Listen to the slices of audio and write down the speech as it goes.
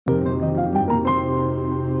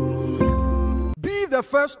the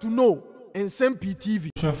first to know. Nsem-Pii TV.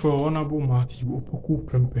 For Honorable Marty Opoku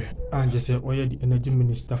Prempeh, and just say, oh, yeah, the energy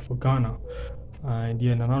minister for Ghana. And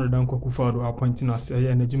the another Dan Kokufado appointing us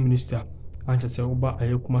energy minister. And just say, Oba,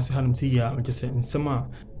 I Kumasi Hanum Tia, and just say, Nsema,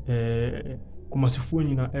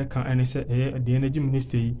 Kumasifuni na eka, and say, the energy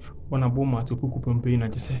minister, Honorable Marty Opoku Prempeh,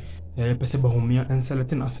 and just say, Peseba Homia, and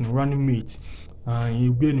selecting us in running mates.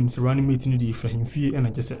 You be him surrounding meeting the Ifrahim Fee, and I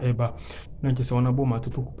just say, Eba, and just Honorable Marty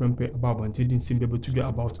Opoku Prempeh about, and didn't seem able to get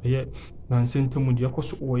about a Nansen Tomudia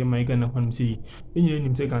Cost or Yamagana Ham see. In your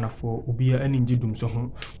name, Ghana for Ubia and Injidum so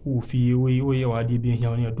who fee away or being here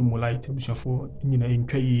on your Dumo light, for in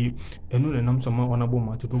Kay, and no, and I'm some Honorable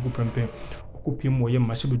Marty Opoku Prempeh, Opium or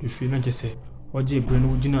Yamashibu to feel, and just say, Oje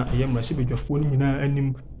Brenogina, I am Rashibu phone in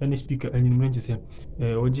any speaker and in Manchester,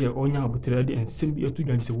 Oje Onya Butradi and Nsem-Pii to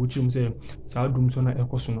Gansi, which you say, Sadum Sona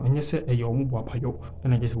Ecoson, and yes, a Yomuba Payo,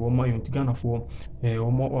 and I just want my own Ghana for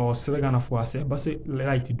or more or Seragana for us, but say,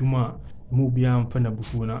 light Duma. Mubiam Pena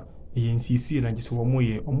Bufuna, NCC, and just one more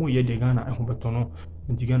year, or more year de Ghana and Hombatono,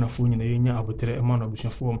 and Tigana Funi, and Yanya Abutre, a man of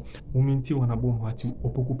Bushan form, Muminti, one above Martin,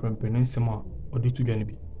 Opoku Prempeh, Nsema, or the two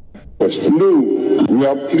Ganabi. No, we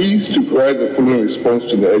are pleased to provide the following response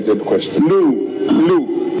to the urgent question. No,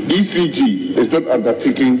 ECG is not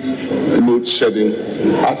undertaking load shedding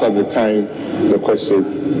as at the time the question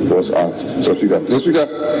was asked. So, Speaker,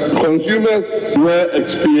 consumers were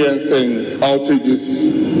experiencing outages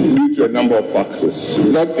due to a number of factors.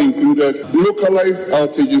 That included localized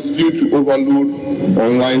outages due to overload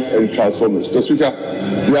on lines and transformers. So, Speaker,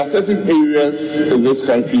 there are certain areas in this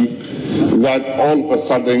country that all of a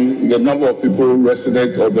sudden the number of people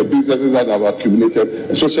resident or the businesses that have accumulated,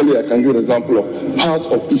 especially I can give an example of parts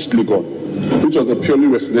of East Legon, which was a purely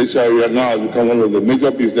residential area, now has become one of the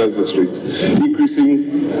major business districts,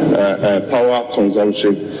 increasing power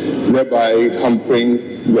consumption, thereby hampering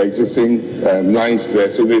the existing lines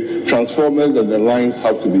there. So the transformers and the lines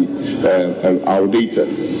have to be updated.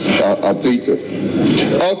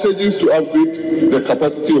 Outages to upgrade the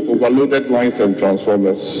capacity of overloaded lines and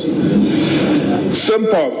transformers.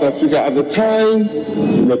 Nsem-Pii, Speaker, at the time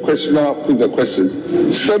the questioner put the question,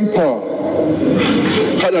 Nsem-Pii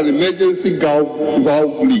had an emergency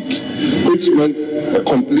valve leak, which meant a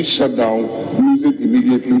complete shutdown, losing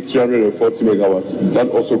immediately 340 megawatts. That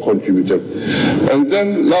also contributed. And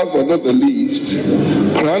then, last but not the least,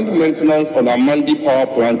 plant maintenance on our Mandi power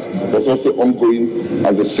plant was also ongoing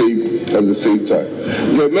at the same time.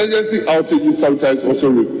 The emergency outages, sometimes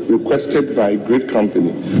also requested by a great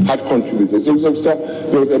company, had contributed. So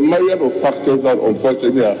there was a myriad of factors that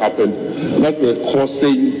unfortunately had happened that were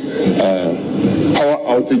causing power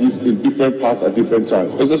outages in different parts at different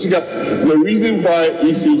times. So, the reason why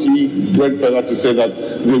ECG went further to say that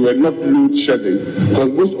they were not load shedding,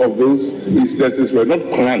 because most of those instances were not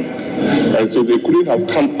planned, and so they couldn't have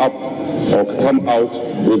come up or come out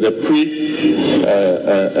with a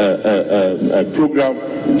program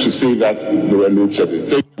to say that they were load shedding.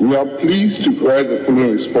 So we are pleased to provide the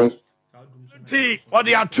following response. See, what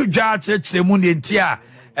they are two judges, the Mundi Tia,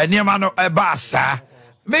 and Yamano Ebasa.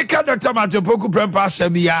 Make Dr. Marty Opoku Prempeh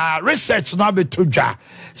Semia research now be tuja.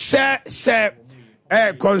 Say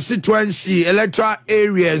constituency, electoral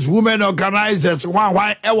areas, women organizers,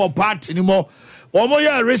 one ever part anymore. One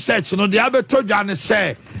more research, no, the other tuja and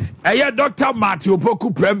say, Dr. Marty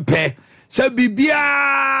Opoku Prempeh, say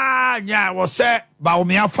Bibia, yeah, was say,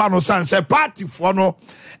 Baumia Fano San, say party for no,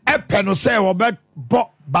 Epeno say, or bet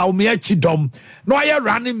Baumia Chidom, no, I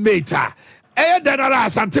running mater. Denara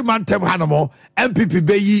Santimantem Hanamo, MPP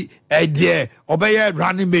Bayi, dear, obey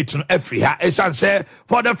running mate on Africa. As I say,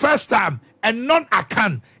 for the first time, and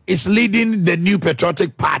non-Akan is leading the new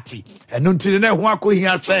patriotic party. And until the Huako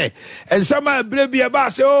here say, and some baby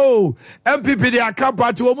about say, oh, MPP the Akan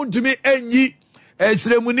party, woman to me, any, as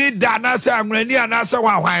Remuni Danasa, and Reni and Asa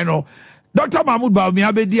Wahino. Dr. Mahmoud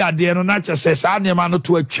Baumia dear, no nature says, I am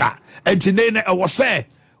to a chat. And today I was say,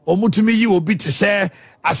 Omutumi, you will be to say,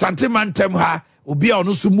 Asante mantem ha obi a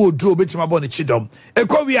ono so mu oduro betima bo ne chidom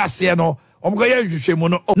ekọ wi ase no omgoye nhwehwemu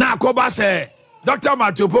no na akoba se Dr.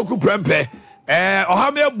 Marty Opoku Prempeh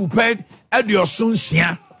ohame abupen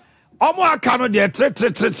aduosunsia omo aka no de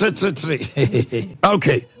 3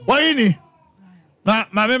 okay wayini na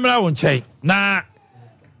mamemra won chai na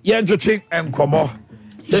ye ntwetwe enkomo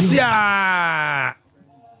desia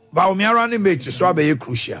ba omiara ni mate so abaye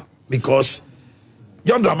crucial because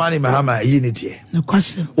John Dramani Mahama unity. No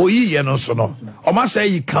question. Oh, ye no so no. O ma say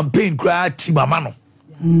yi campaign kra ti mama no.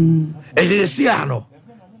 E je si ano.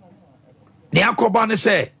 Ne akoba ne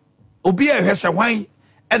say obi e hwese hwan e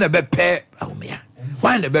na be pe awomia.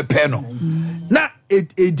 Hwan na be pe no. Na e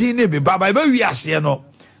din ne be baba be wi ase no.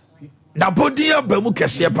 Napodia Bemu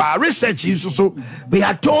Kesiepa research is so we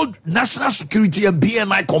are told national security and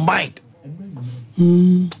BNI combined.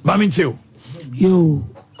 Mami too. Yo,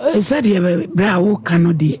 said you bravo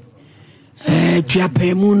canody.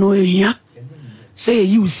 Tiapemu no here. Say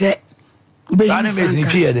you say Bana me ni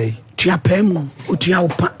pie dey. Tiapemu,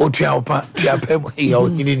 Otiaopa, Tiapemu yo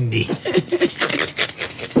ni.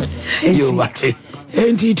 Yo mate.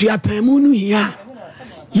 Enti tiapemu no here.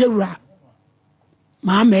 Yewra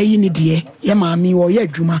Mama yi ni de ye maami wo ye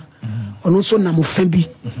adwuma ono so na mo fa bi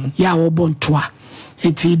ya wo bontoa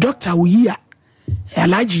enti doctor wo yi a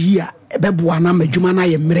alaji yi a ebeboa na madwuma na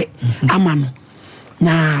ye mre ama no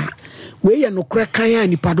na we ye no kra kan ya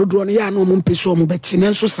nipa dodo no ya no mo mpeso mo beti ne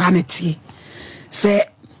nso sa na tie se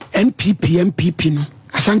NPP no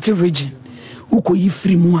Asante region ukoyi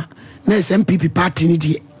free mu a na NPP party ni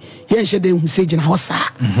de ye nhye den hu se gina ho sa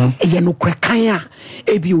ye no kra kan a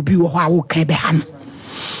ebi obi wo ho a wo kan be ha no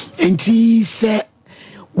enti se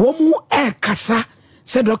womu kasa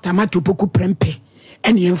se Dr. Matopoku Prempe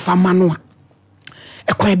ene emfama no a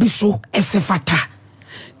ekwan bi so esefata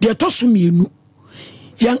de toso mienu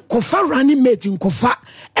yen kofa running mate nkofa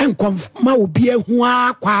enkonma obi ehu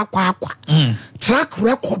akwa track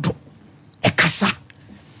record kasa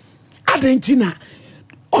adentina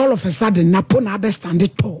all of a sudden NAPO na be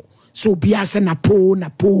stand tall so obi ase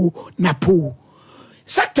NAPO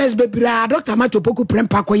sectors bebra Dr. Matopoku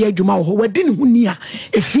Prempa koye adwuma ho wadi ne huni a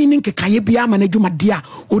efini nkekaye bia ma na adwuma dia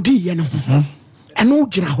odi ye ne ho eno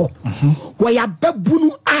gira ho waya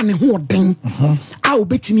babunu a ne ho oden a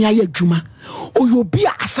obetimi aye adwuma oyobi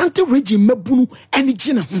a Asante region mabunu ene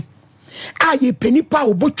gina ho a ye penipa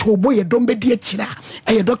obotwo obo ye dombedi akira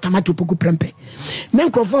eye Dr. Matopoku Prempe na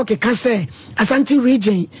nkrofo ke ka se Asante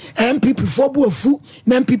region MPP fo bu afu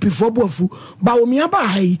na MPP fo bu afu ba omia ba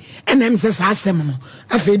hai enem se sa asem no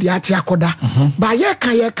afi di ati akoda ba ye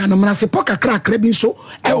kan no mra se poka kra bi so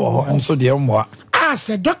ewo ho nso de mmoa a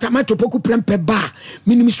se Dr. Matopoku Prempe ba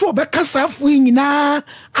minimi so be kasa afu nyina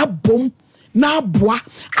abom na aboa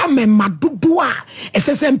amema dodo a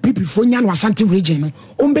esese MPP fo nya no Asante region no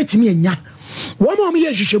ombetimi enya wo ma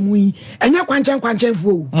ye hwehwemu yi enya kwanchan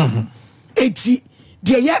fo eti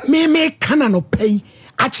de ye me kana no pay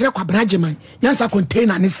a kire kwa brageman nyansa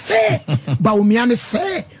container ne se ba omia ne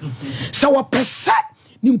se wo pese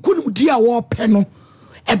ni nkunu di a wo pe no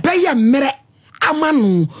ebeye mere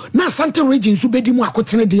amanu na Asante region so bedi mu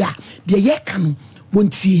akotene de a de ye ka no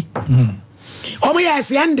wontie omo ye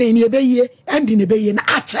se ande ne ebeye ande ne ebeye na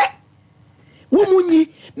ache wo munyi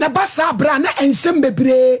na basa bra na ensem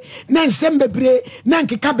bebre na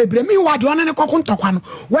nkeka bebre mi wade one ne kokko ntokwa no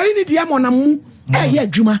wai ni de mo na mu ye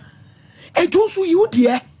adwuma etusu yi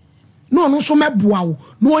udie no no so meboa wo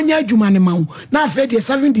no onya adwuma ne ma wo na afa de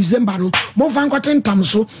 7 December no mo fa nkwate ntam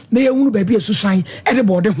so na ye hunu ba bi esusan e de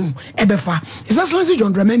bode ho e befa His Excellency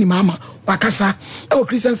John Dramani Mama wakasa e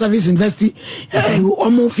Christian Service University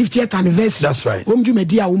omo 50th anniversary that's right omju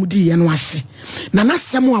media omudi ye no ase na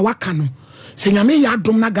nasem a waka no senyame ya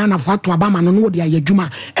dom na Ghana fo ato abama no no de ayadwuma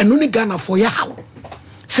eno ni Ghana fo ya hawo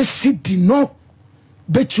se sidi no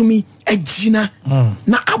betumi agina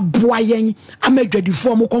na aboa yen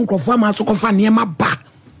amadwadifo mo konkrofo ama so kofa ne ma ba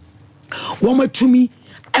wo matumi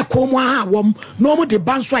ekomo ha wom no mo de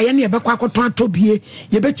banso aye ne yebekwa akoton atobie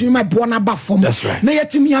yebetumi ma bo na ba fom na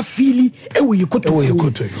yetumi afili ewo yikoto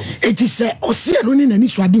eti se ose no ni nani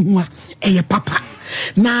so ade hu a eye papa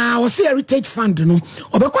na ose heritage fund no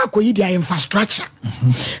obekwa akoyi dia infrastructure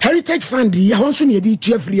heritage fund ya honso ne yedi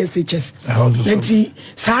tua free SHS enti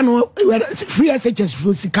sa no free SHS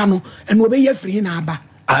fo sika no eno obeya free na aba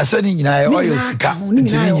asani nyina ye oyo sika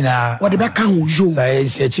enti nyina wode beka ho jo sa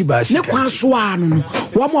esi achi ba sika ne kwa so ano no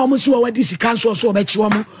wo so wadi sika so so obechi wo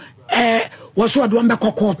mo wo so wade wo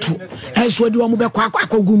mbekọ kotu so wade wo mo bekọ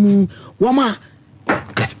akogumu wo ma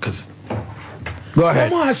go ahead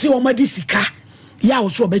wo ma asi wo madi sika ya wo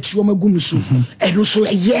so obechi wo magum so eno so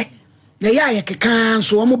ye na ya ye kekan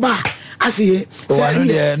so wo ba ase eno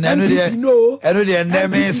de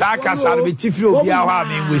ndeme sa kasa be tifri obi a ho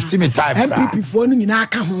am waste me time MPP fo no nyina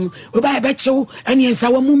aka ho we ba be chew ene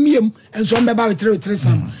ensa wo mu miem enso mbe ba wetre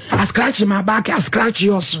sam a scratch my back a scratch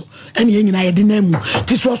yours ene nyina ye de na mu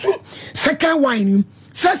ti so second wine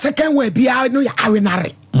second way bia no ya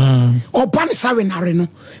awenare oba ne sawenare no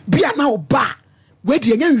bia na oba we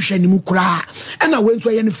de nya nhwanimu kura ena we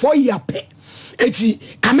nso ye ne 4 year pe eti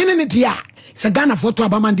kamene ne dia se Ghana photo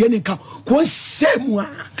abama de ne ka ko semu a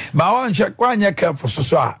ma won che kwanye ka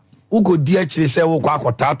fososo a ugo di akire se wo kwa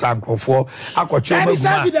akotata nkrofo akoche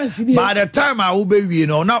maguma by the time I will be we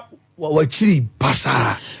no na wachiri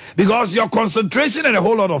basa Because your concentration and a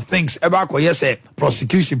whole lot of things about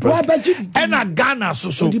prosecution. And a Ghana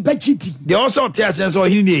so they also tell us so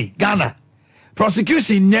Ghana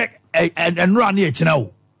prosecution neck and run here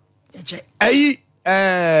now.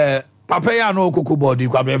 Papaya no kuku body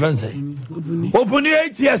kwa brevense. Open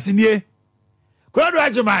 8 years in here. Crowd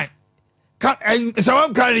regiment.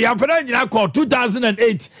 Someone carry up and call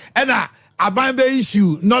 2008 and abambe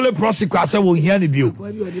issue no prosecute say we hear the bill.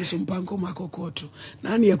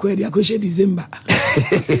 December.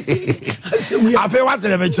 I feel what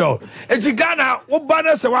the mention. It's Ghana what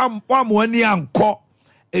banner say one money and call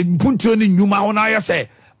and punto ni nyuma ona ya say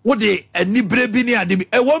what the ni brebi ni ade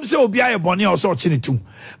e wom say obi aye bone or so chini too.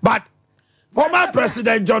 But former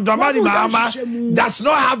President John Dramani Mahama does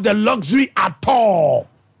not have the luxury at all.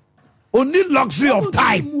 Only luxury of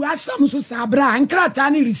time.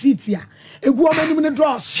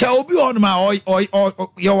 Shall be on my or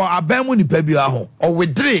your abemu ni pebi or we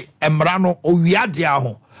dre emrano or we are dia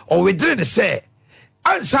or we dre the say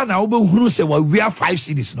answer now who say well we have 5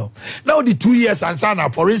 cities now. Now the 2 years answer now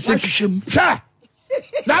for instance. Sir,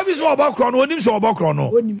 that is all about chrono. So about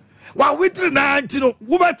chrono. While we dre 19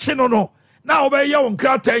 no. Now obey your own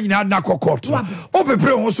crowd 10 in na court. Open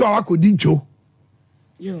pray on so I could dincho.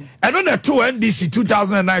 And on the 2 NDC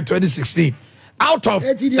 2009-2016, out of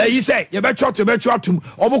he say you better to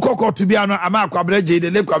Obukoko to be an Amakwabeje,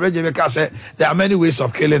 the lake Kwabeje because there are many ways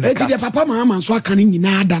of killing the cat. Papa Mahama so can in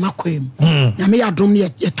Dana Quim. Yame Adom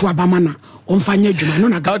yet to Abamana on Fanya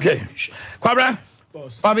Jumano. Okay. Kwabra,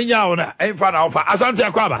 Fabiana, ain't fan alpha.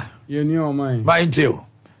 Asante Kwaba. You knew mine too.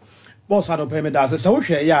 Boss had a payment as a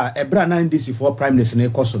social, yeah, a brand 9DC for Prime Minister in a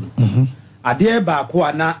custom. Adeɛ baako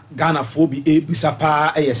ana Ghana fo bi ebisa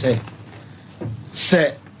pa ɛyɛ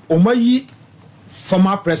sɛ omayi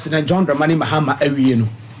former President John Dramani Mahama awie no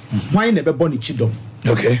hwan na bɛbɔ ne chidom.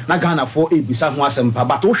 Okay, na Ghana fo ebisa ho asɛm pa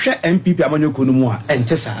but wo hwɛ MPP amanyɔko no mu a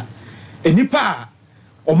ɛnte saa enipa a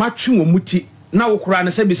ɔmatwe wɔ muti na wo kora ne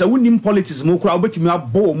sɛ bisa wonim politics mu kora obetimi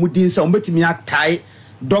abɔ wɔ mudin sɛ obetimi atai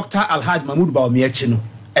Dr. Alhaji Mahmoud Bawumia akyi no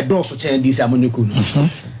ɛdɔɔso kyɛn NDC amanyɔko no.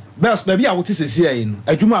 Bells baby a wote sesi ayi no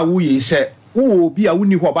adwuma a wo yi se wo obi a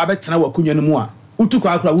woni ho ba betena wakunwa no mu a utuko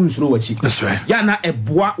akura wo nsuro wachi. That's right. Ya na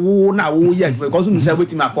eboa wo na wo yi adwuma because you say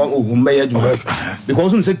wetin akọ o mbe ya adwuma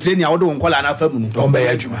because you say training a wo do nkola na famu no o mbe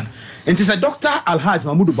ya adwuma. Enti say Dr. Alhaji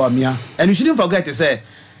Mahmoud Bawumia and you shouldn't forget to say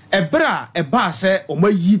ebra eba say o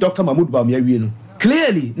mayi Dr. Mahmoud Bawumia wie no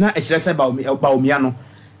clearly na e kire say Bawumia no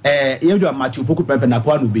ye do Matthew Poku Pepe na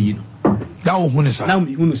kwa no be yi no da wo hunu sa na wo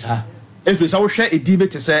hunu sa if you say wo hwe edibe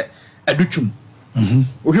te say adutwum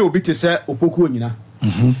wo hwe obi te say opoku onyina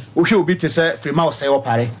wo hwe obi te say frema wo say wo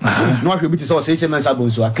pare no wo hwe obi te say wo say chemensa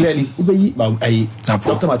bonso clearly wo be yi ba ayi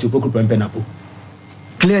Dr. Matthew Poku Pepe NAPO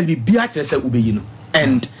clearly bi a kire say wo be yi no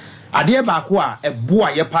and ade ba ko a ebo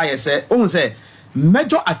a ye pa ye say o say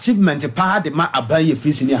major achievement pa de ma aban ye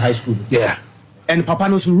free senior high school. Yeah. And papa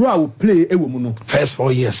no so role will play e wo mu no first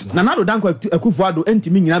 4 years na do danko Akufo-Addo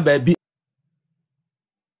entimi nyina ba bi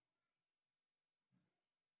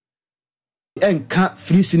enka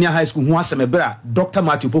free senior high school ho asem bra Dr.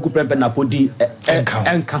 Matthew Poku Pepe NAPO di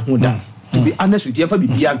enka ho da to be honest with you fa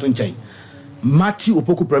bibia nto nchen Matthew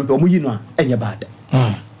Poku Pepe omo yi no a enye bad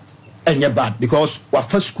enye bad because wa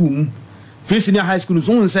first school free senior high school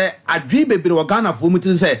so say adwi bebre wo Ghana fo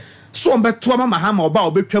mutin say so beto ama Mahama oba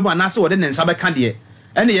obetwa mu anase wo de ne nsa beka de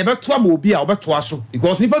ene ye beto ama obi a obeto aso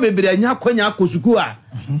because nipa bebre anya kwanya akosuku a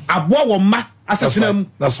abo wo ma asasena.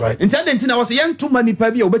 That's right. Intendent na was yentu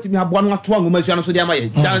manipa bi obetimi abo no ato angoma sua no so de ama ye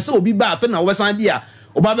dan se obi ba afa na wo san dia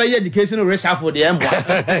oba ba ye education research for the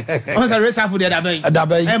emwa on say research for the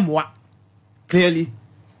dabai emwa clearly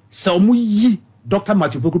so mu yi Dr.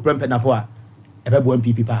 Matthew Poku Pepe NAPO a ebebo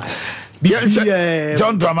MPP pa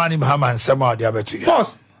John Dramani Mahama nsem a de abetu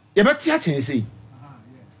first ye beti a chen sei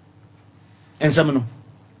ensem no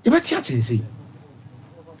ye beti a chen sei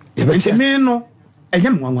ye beti me no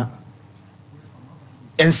enyam nwanwa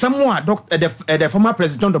ensem a the former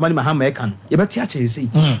president John Dramani Mahama e kan ye beti a chen sei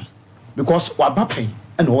because wa bapen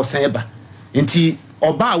e no wo san ba nti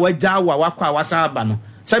oba a wagya wa wakwa a wasa ba no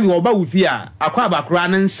sabi oba wo fi a akwa abakora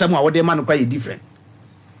ne nsem a wo de ma no kwa ye different.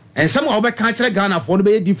 And some of our country Ghana for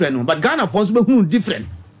be different, but Ghana for be different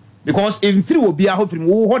because in 3 will be a hope from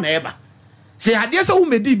who never say I guess who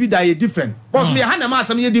may be die different. Because me hand a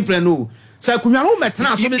some different. No, so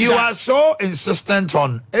you are so insistent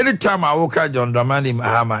on anytime I walk out John Dramani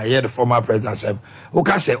Mahama, here the former president said,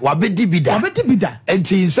 "Okay, say wabe di bida,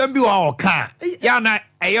 and in some be our car." Yana,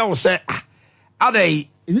 I say, are they?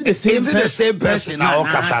 Is it the same person? Now,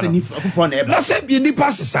 Casano. Let's say be the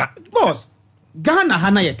passes, boss. Ghana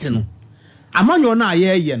hana yete no amanyo na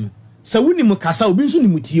ye no se woni mu kasa obi nso ni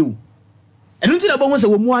mutie o eno nti na bo se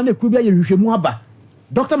wo mu ana ku bia ye hwehwemu aba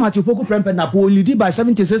Dr. Matthew Poku Prempeh NAPO lead by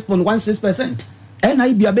 76.16% ena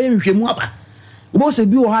ibia be hwehwemu aba wo se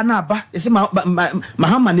bi wo ha na aba ese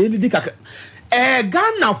mahama na elidi kaka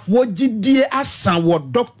Ghana fo gidie asan wo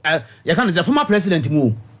doctor you can say former president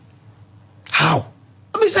mu how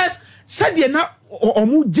because said na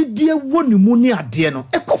omu gidie woni mu ni ade no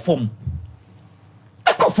ekofom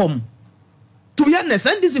to be honest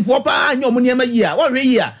NDC for pa anya omu niam yi a wo hwe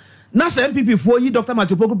yi a na say MPP for yi Dr.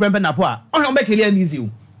 Matthew Poku Prempeh NAPO a o be kele NDC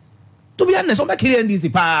to be honest o be kele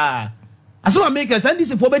NDC pa aso make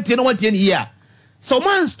NDC for be tie no tie ni yi a so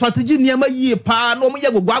man strategy niam yi pa no mo ye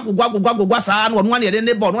gogwa sa no no ne de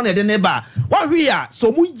ne ba no ne de ne ba wo hwe a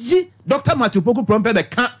so mu yi Dr. Matthew Poku Prempeh be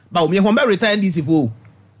kan ba o me ho be retire NDC for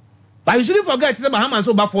but you shouldn't forget say Bahama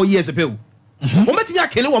so ba 4 years ago o meti ya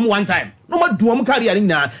kele wo one time no ma du wo career ni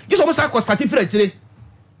na just o sa ko start free chire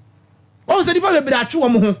o se di pa be da twe wo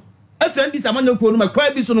ho afran di sama na ko no ma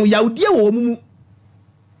kwa bi so no ya odie wo mu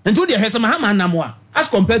ento de hwese Bahama na mo a as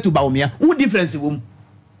compared to Baomia who difference wo mu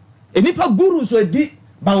enipa guru so di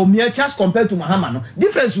Baomia just compared to Bahama no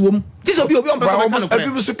difference wo mu this obi on person kan ko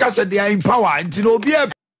people so kase they are in power until obi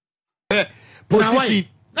position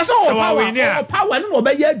na so power no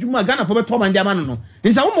obe ye adwuma Ghana for be to man dia ma no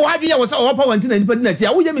nsa wo mo wadwe ye wo se wo power ntina nipa dina ti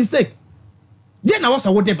a wo ye mistake dia na wo sa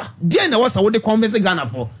wo de ba dia na wo sa wo de convince Ghana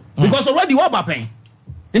for because already wo ba pen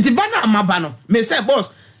nti bana amaba no me say boss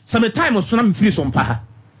some time so na me free so mpa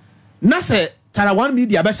na say tara one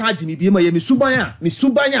media be sa agimi bi ma ye me suban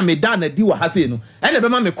a me da na di wa ha sei no ene be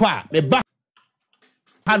ma me kwa me ba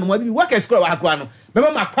hanu mo bi work escrow wa kwa no be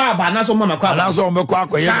ma kwa ba na so ma kwa na so me kwa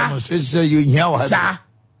akoye no se you hia wa ha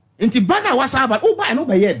nti bana wasa ba o ba no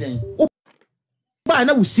ba ye den o ba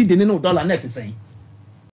na wo see de ne no dollar net sen